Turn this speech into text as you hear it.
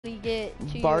get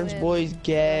to Barnes you Boy's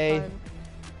gay.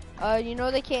 You know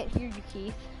they can't hear you,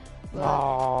 Keith. But,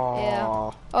 Aww.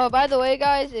 yeah. Oh, by the way,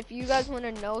 guys, if you guys want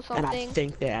to know And I something,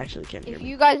 think they actually can hear if me.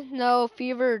 you guys know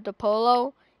Fever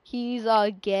DePolo, he's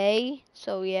gay.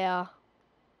 So yeah.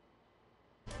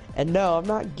 And no, I'm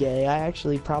not gay. I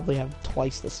actually probably have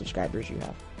twice the subscribers you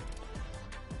have.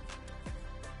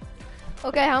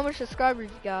 Okay, how much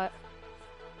subscribers you got?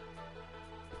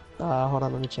 Hold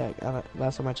on, let me check.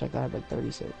 Last time I checked, I had like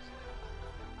 36.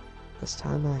 This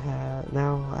time I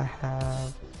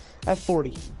have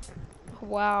 40.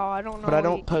 Wow, I don't know.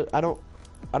 But I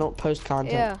don't post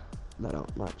content. Yeah. No,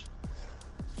 not much.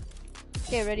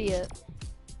 Get ready yet.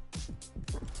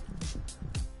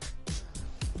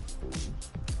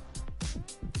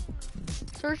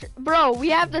 Search, bro. We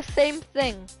have the same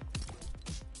thing.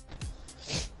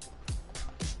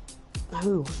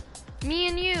 Who? Me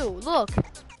and you. Look.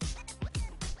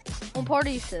 On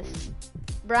party assist.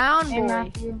 Brown boy.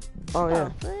 Matthew. Oh yeah.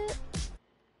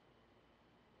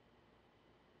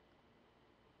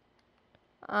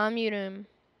 I'm muting him.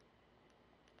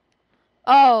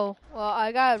 Oh, well,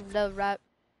 I got the rat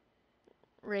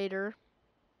raider.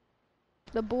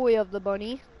 The boy of the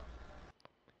bunny.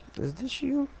 Is this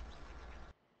you?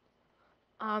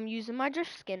 I'm using my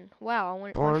drift skin. Wow, I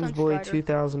went Barnes Boy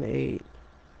 2008.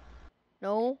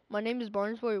 No, my name is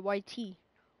Barnes Boy YT.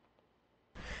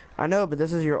 I know, but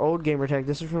this is your old gamer tag.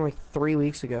 This is from like 3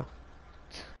 weeks ago.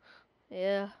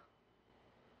 Yeah.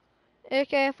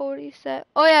 AK-47.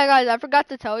 Oh yeah, guys, I forgot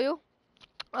to tell you.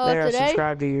 There, I Today.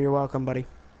 subscribed to you. You're welcome, buddy.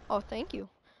 Oh, thank you.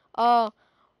 You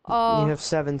have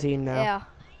 17 now. Yeah.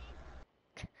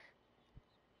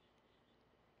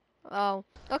 Oh,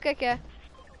 okay.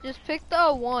 Just pick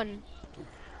the one.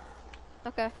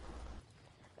 Okay.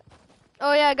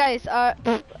 Oh yeah, guys. Oh,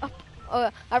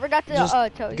 I forgot to Just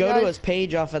tell you go guys. to his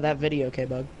page off of that video,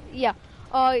 K-Bug. Yeah.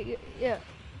 Yeah.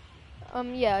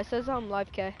 Yeah. It says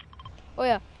live K. Oh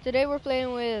yeah. Today we're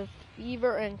playing with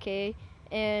Fever and K,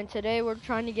 and today we're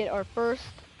trying to get our first.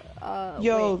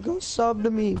 Yo, wait. go sub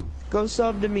to me. Go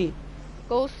sub to me.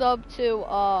 Go sub to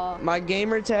My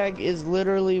gamer tag is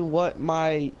literally what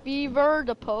my Fever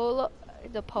the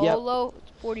Polo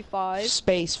 45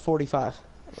 space 45.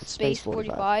 space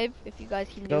 45. If you guys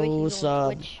can do it, Go he's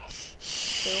sub. on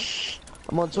Twitch.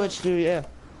 I'm on Twitch too, yeah.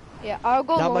 Yeah, I'll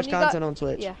go. Not much content on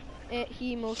Twitch. Yeah,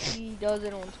 he mostly does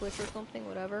it on Twitch or something,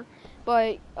 whatever.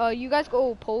 But you guys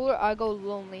go Polar, I go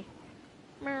Lonely.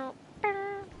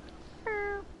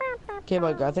 Okay,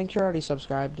 but I think you already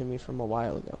subscribed to me from a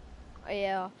while ago.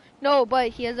 Yeah. No, but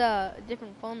he has a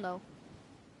different phone though.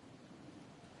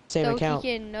 Same so account.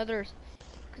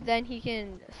 Then he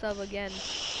can sub again.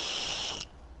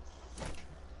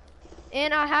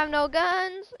 And I have no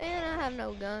guns.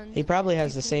 He probably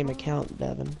has the same account,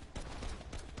 Devin.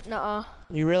 Nuh-uh.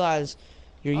 You realize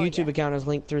your YouTube account is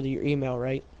linked through your email,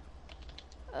 right?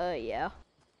 Yeah.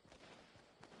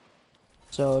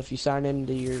 So if you sign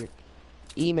into your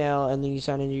email and then you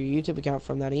sign into your YouTube account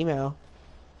from that email,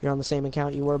 you're on the same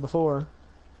account you were before.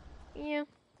 Yeah.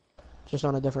 Just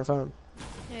on a different phone.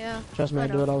 Yeah. Trust me, I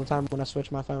do it all the time when I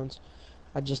switch my phones.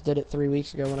 I just did it 3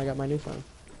 weeks ago when I got my new phone.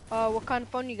 What kind of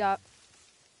phone you got?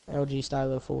 LG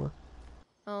Stylo 4.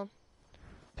 Oh.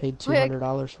 Paid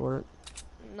 $200 for it.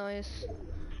 Nice.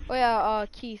 Oh yeah,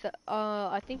 Keith,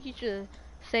 I think you should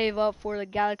save up for the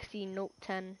Galaxy Note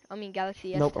 10. I mean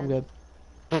Galaxy S10. Nope, I'm good.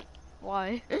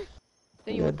 Why?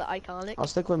 Then you want the iconic? I'll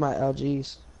stick with my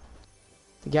LGs.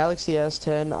 The Galaxy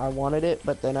S10, I wanted it,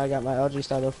 but then I got my LG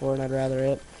Stylo 4 and I'd rather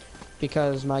it.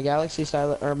 Because my my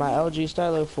LG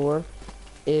Stylo 4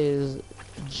 is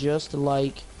just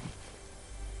like,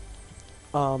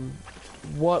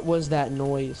 what was that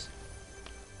noise?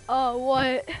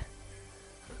 What?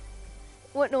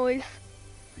 What noise?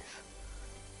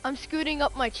 I'm scooting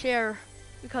up my chair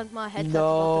because my headset's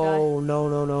about to die.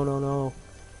 No.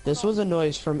 This was a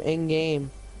noise from in-game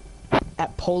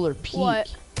at Polar Peak.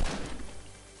 What?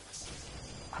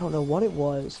 I don't know what it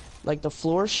was. Like the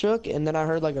floor shook and then I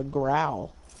heard like a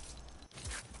growl.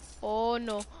 Oh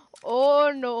no.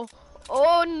 Oh no.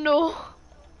 Oh no.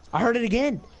 I heard it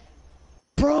again.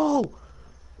 Bro!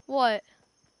 What?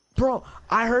 Bro,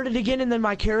 I heard it again and then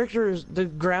the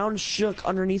ground shook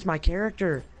underneath my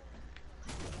character.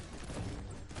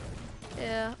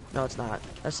 Yeah. No, it's not.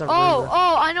 That's the Oh, river.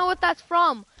 I know what that's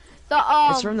from.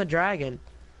 It's from the dragon.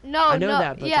 No, I know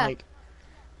that, but like...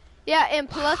 Yeah, and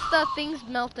plus the thing's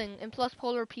melting, and plus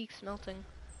Polar Peak's melting.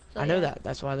 So, I know that.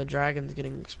 That's why the dragon's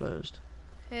getting exposed.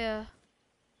 Yeah.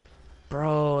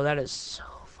 Bro, that is so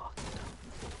fucking dumb.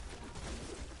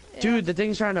 Yeah. Dude, the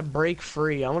thing's trying to break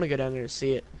free. I want to go down there to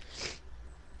see it.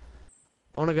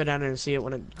 I want to go down there and see it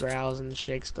when it growls and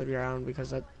shakes the ground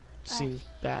because that seems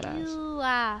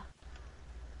badass.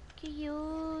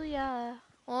 Yeah.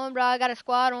 On, bro. I got a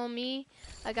squad on me.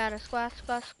 I got a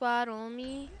squad on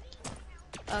me.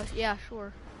 Yeah,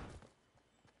 sure.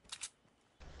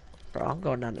 Bro, I'm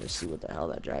going down there to see what the hell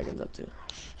that dragon's up to.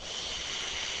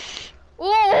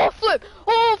 Oh, flip!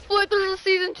 Oh, flip! There's a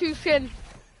season 2 skin.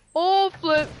 Oh,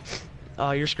 flip!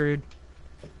 Oh, you're screwed.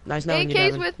 Nice knowing you,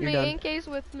 Devin. You're done. In-case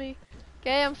with me.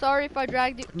 Okay, I'm sorry if I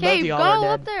dragged you. Both Okay, of y'all go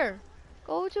are up dead. there.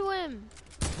 Go to him.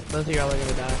 Both of y'all are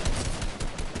gonna die.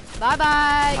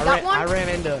 Bye-bye. Got one? I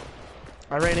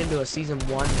ran into a season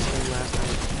 1 skin last night.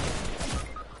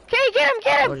 Okay, get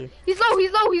him! He's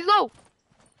low.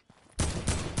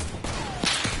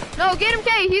 No, get him,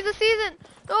 K. He's a season.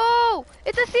 No,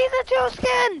 it's a season 2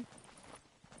 skin.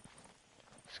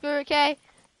 Screw it, K.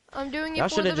 I'm doing it Y'all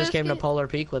for should the have just came to biscuit. Polar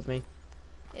Peak with me.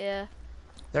 Yeah.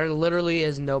 There literally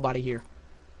is nobody here.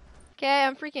 Okay,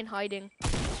 I'm freaking hiding.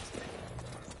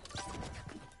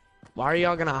 Why are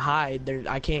y'all gonna hide?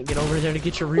 I can't get over there to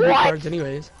get your reboot cards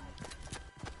anyways.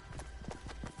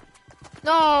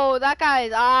 No, that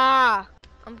guy's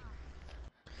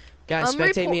Guys,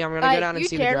 spectate me. I'm gonna go down and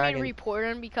see the dragon. You dare me to report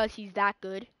him because he's that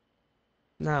good?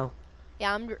 No.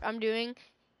 Yeah, I'm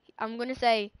gonna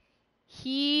say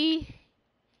he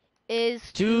is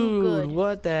too good. Dude,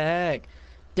 what the heck?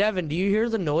 Devin, do you hear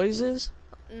the noises?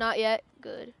 Not yet.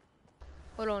 Good.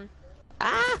 Hold on.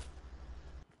 Ah!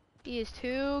 He is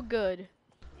too good.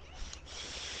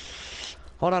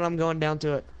 Hold on, I'm going down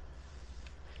to it.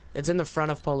 It's in the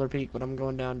front of Polar Peak, but I'm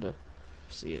going down to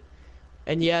see it.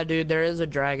 And yeah, dude, there is a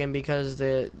dragon because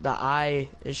the eye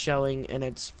is showing and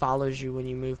it follows you when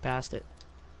you move past it.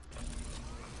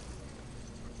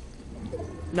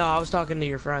 No, I was talking to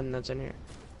your friend that's in here.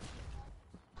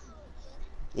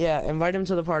 Yeah, invite him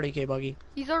to the party, K-Buggy.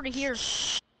 He's already here.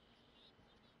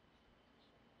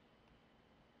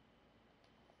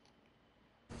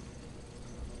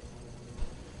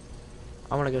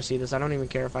 I want to go see this. I don't even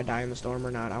care if I die in the storm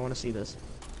or not. I want to see this.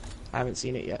 I haven't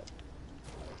seen it yet.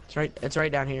 It's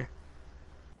right down here.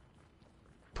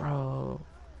 Bro.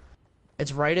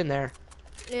 It's right in there.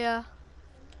 Yeah.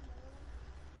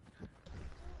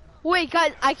 Wait,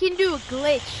 guys, I can do a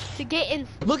glitch to get in.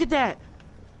 Look at that.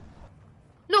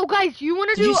 No, guys, you want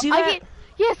to do? Did you see that?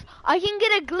 Yes, I can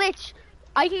get a glitch.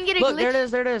 Look, there it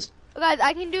is. There it is. Guys,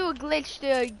 I can do a glitch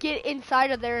to get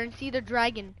inside of there and see the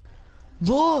dragon.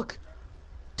 Look.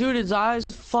 Dude, his eyes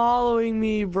following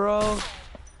me, bro.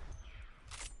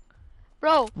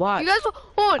 Bro, what? You guys,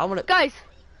 hold on, guys.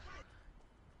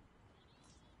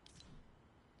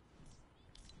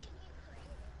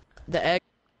 The egg.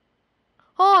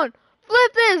 Hold on,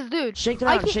 flip this, dude. Shake the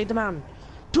mountain, shake the mountain.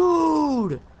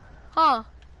 Dude. Huh?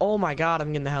 Oh my god,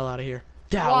 I'm getting the hell out of here.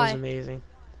 That was amazing.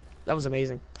 That was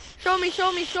amazing. Show me.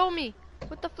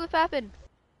 What the flip happened?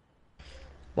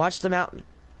 Watch the mountain.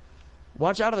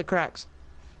 Watch out of the cracks.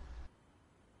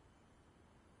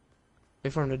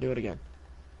 Wait for him to do it again.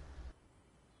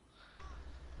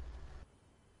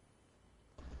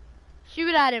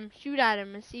 Shoot at him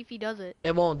and see if he does it.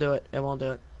 It won't do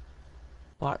it.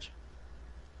 Watch.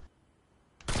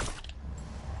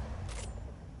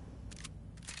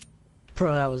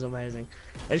 Bro, that was amazing.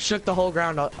 It shook the whole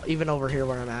ground, even over here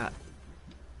where I'm at.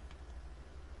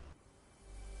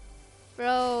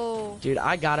 Bro. Dude,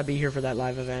 I gotta be here for that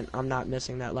live event. I'm not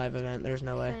missing that live event. There's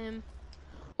no way.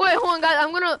 Wait, hold on,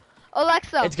 guys.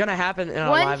 Alexa. It's gonna happen in a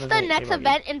live event. When's the next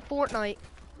event in Fortnite?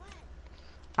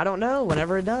 I don't know.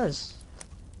 Whenever it does.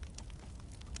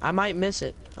 I might miss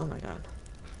it. Oh my god.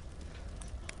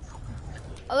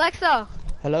 Alexa.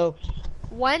 Hello.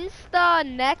 When's the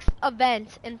next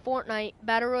event in Fortnite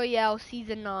Battle Royale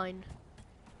Season 9?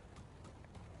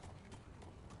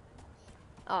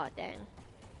 Oh, dang.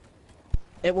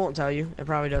 It won't tell you. It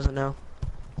probably doesn't know.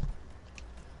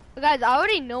 Guys, I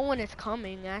already know when it's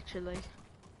coming, actually.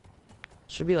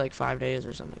 Should be like 5 days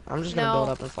or something. I'm just gonna build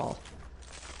up and fall.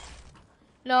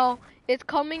 No, it's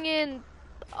coming in,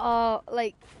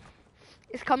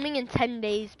 it's coming in 10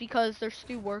 days because they're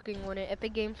still working on it.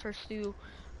 Epic Games are still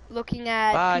looking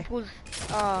at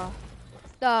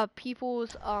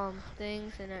people's,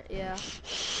 things and yeah.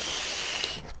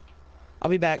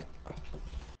 I'll be back.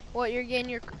 What, you're getting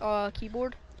your,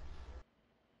 keyboard?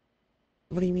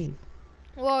 What do you mean?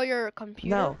 Well, your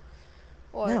computer. No.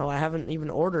 What? No, I haven't even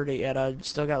ordered it yet. I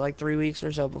still got like 3 weeks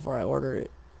or so before I order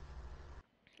it.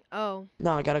 Oh.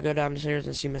 No, I gotta go downstairs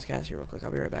and see Miss Cassie real quick.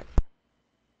 I'll be right back.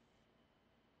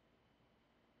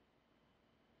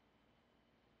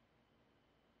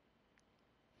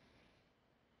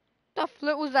 The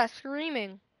flip was that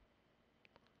screaming?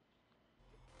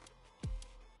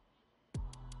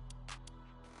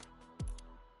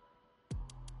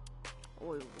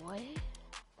 Wait, what?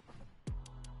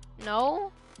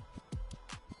 No?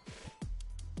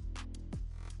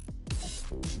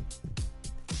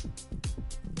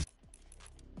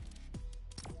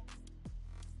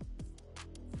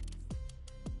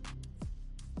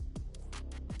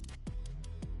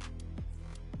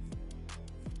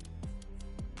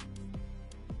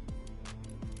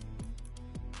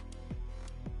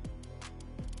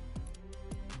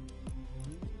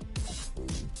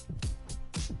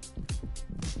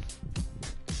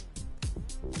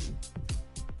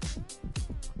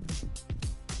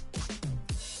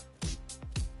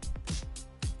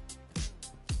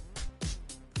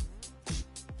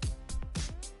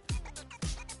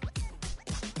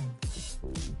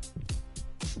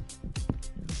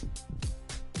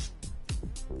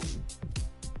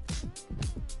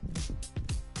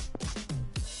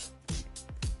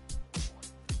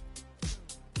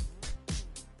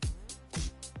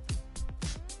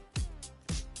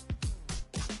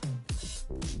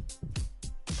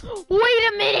 Wait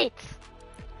a minute!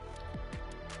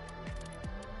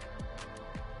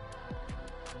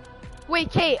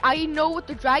 Wait, Kate, I know what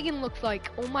the dragon looks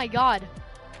like. Oh my god.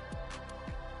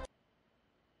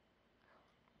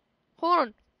 Hold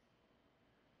on.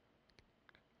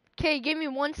 Okay, give me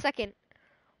 1 second.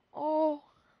 Oh.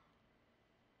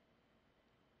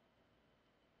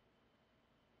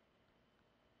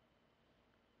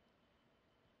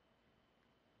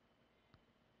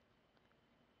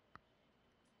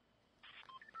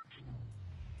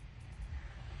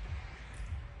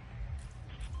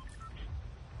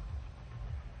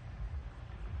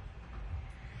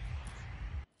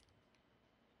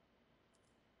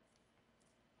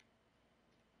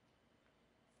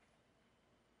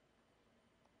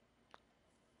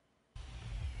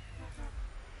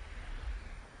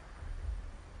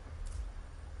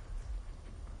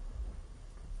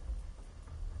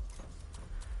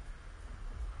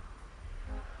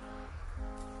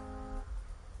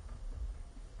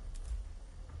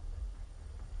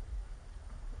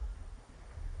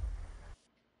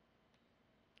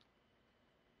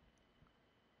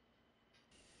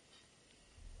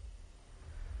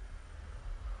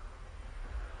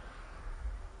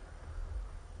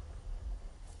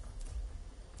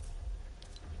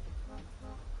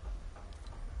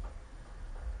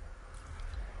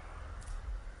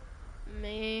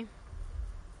 Me.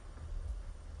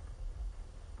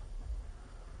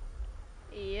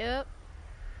 Yep.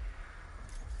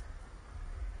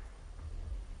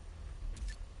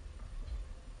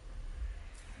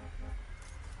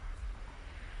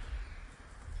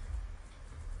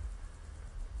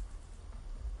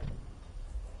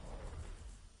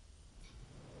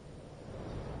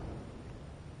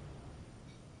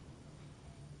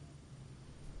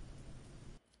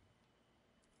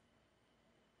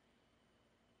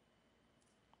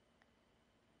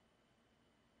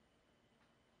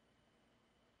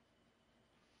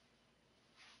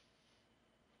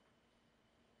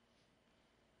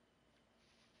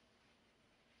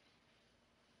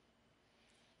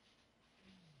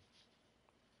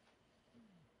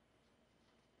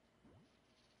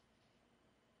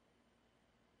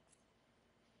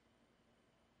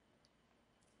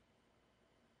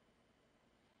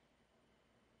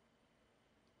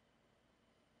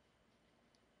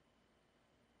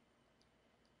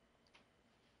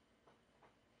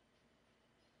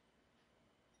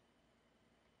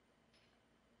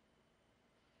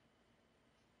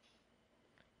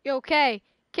 Yo, Kay.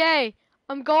 Kay,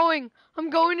 I'm going.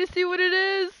 I'm going to see what it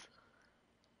is.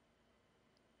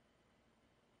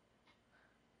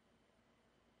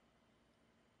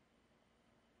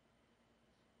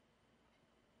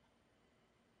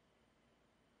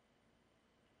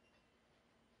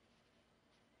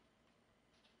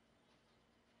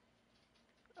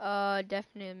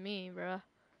 Definitely me, bruh.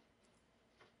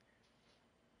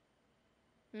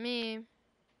 Me.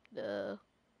 Duh.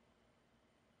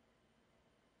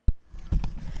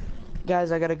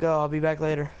 Guys, I gotta go. I'll be back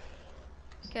later.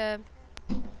 Okay.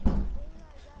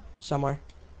 Somewhere.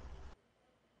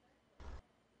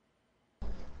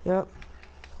 Yep.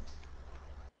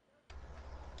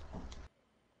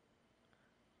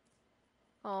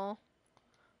 Oh.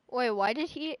 Wait, why did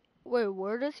he... Wait,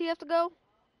 where does he have to go?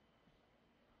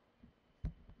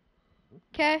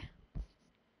 Okay.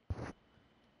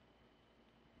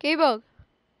 K-Bug.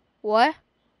 What?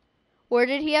 Where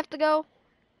did he have to go?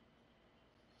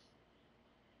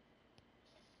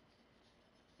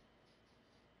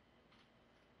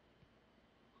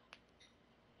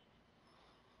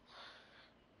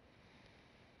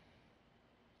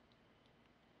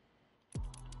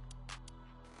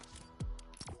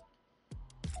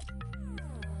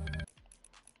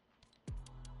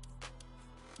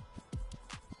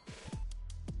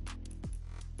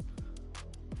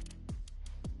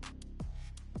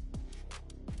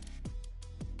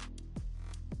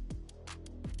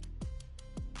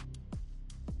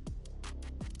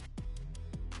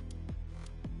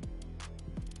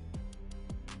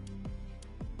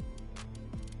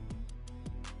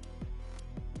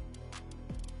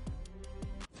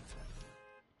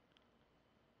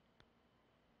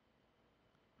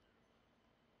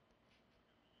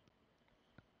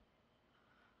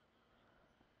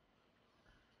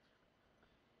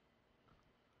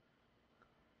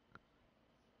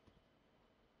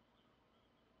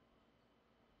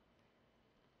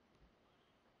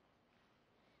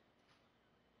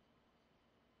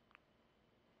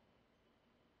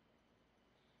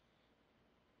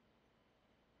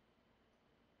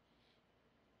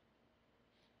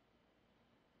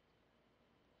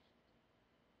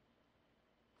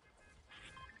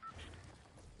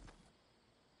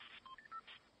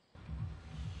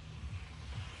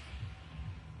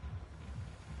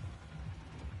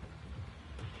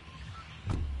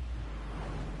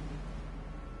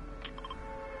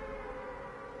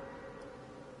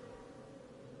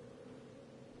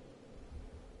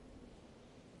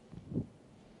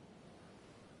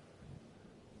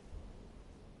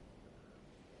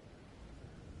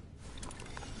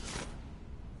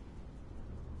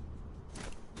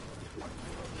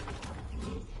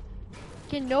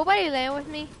 Can nobody land with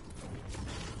me?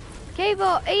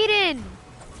 Cable, Aiden!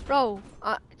 Bro,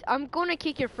 I'm gonna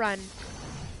kick your friend.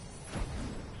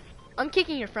 I'm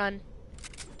kicking your friend.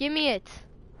 Give me it.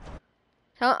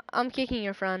 I'm kicking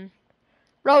your friend.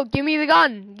 Bro, give me the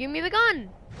gun. Give me the gun.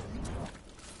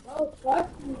 Oh,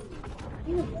 fuck me.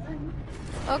 Give me a gun.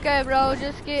 Okay, bro,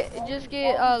 just get,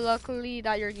 luckily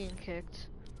that you're getting kicked.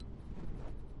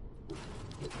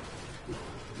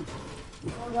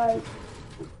 Alright.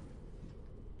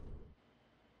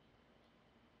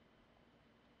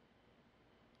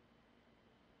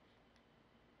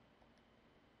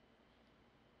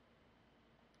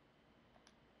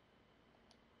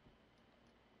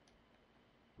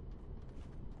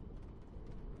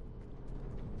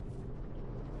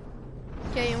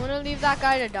 Okay, you wanna leave that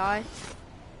guy to die?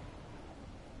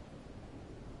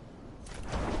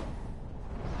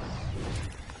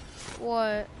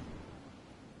 What?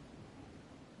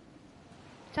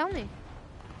 Tell me.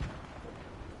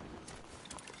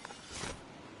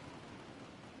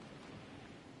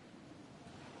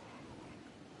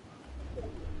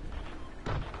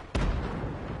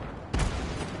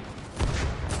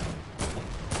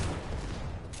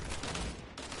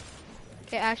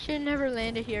 Okay, I should never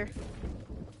landed here.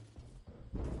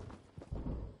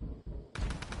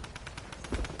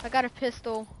 I got a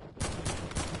pistol.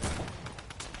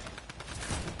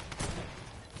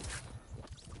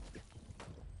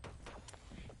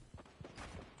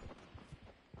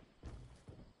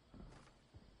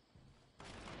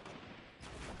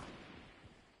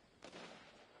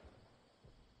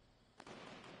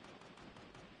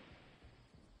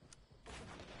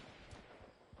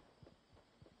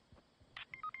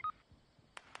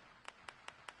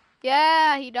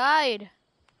 Yeah, he died.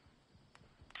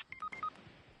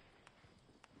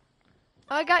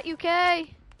 I got UK.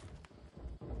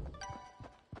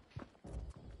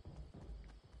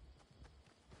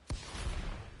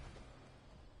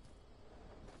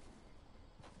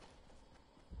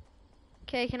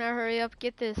 Okay, can I hurry up?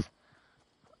 Get this,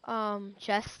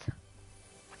 chest.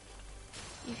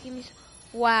 You give me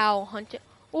wow, hunter.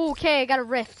 Okay, I got a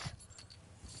rift.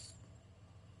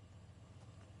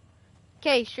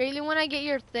 Okay, straightly when I get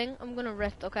your thing, I'm gonna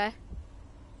rift, okay?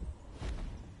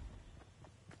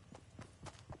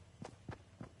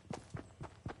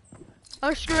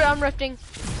 Oh, screw it, I'm rifting.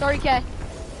 Sorry, Kay.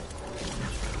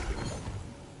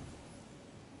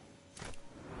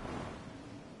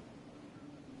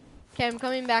 Okay, I'm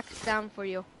coming back down for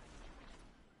you.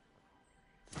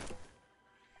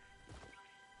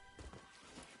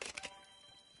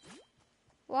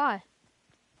 Why?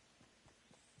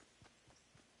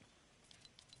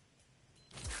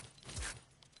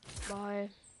 Bye.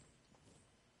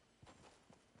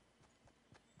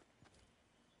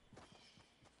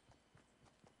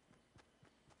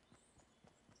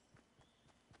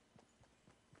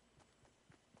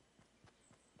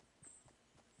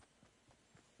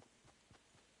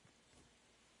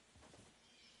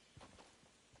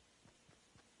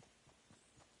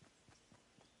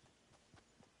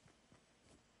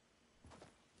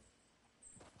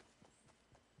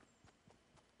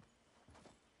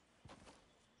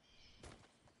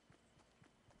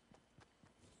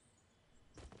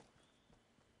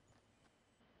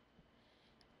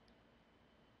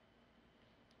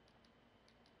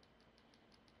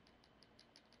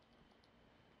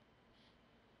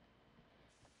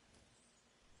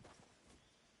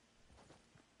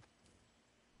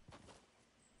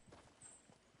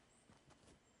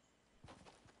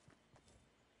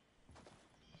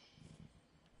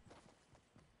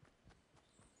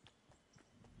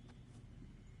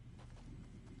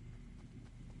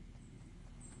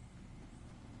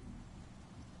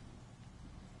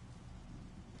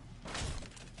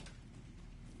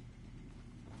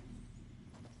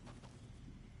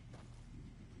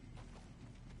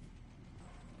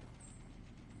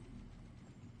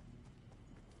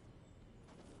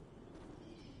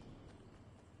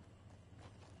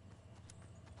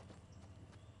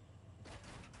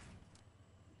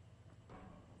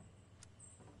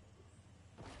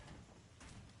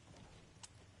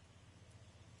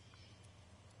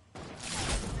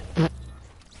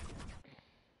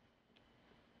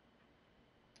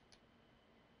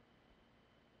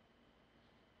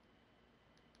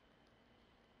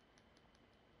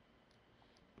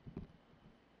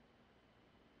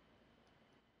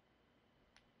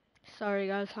 Sorry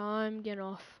guys, I'm getting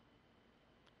off.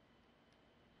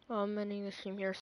 I'm ending the stream here.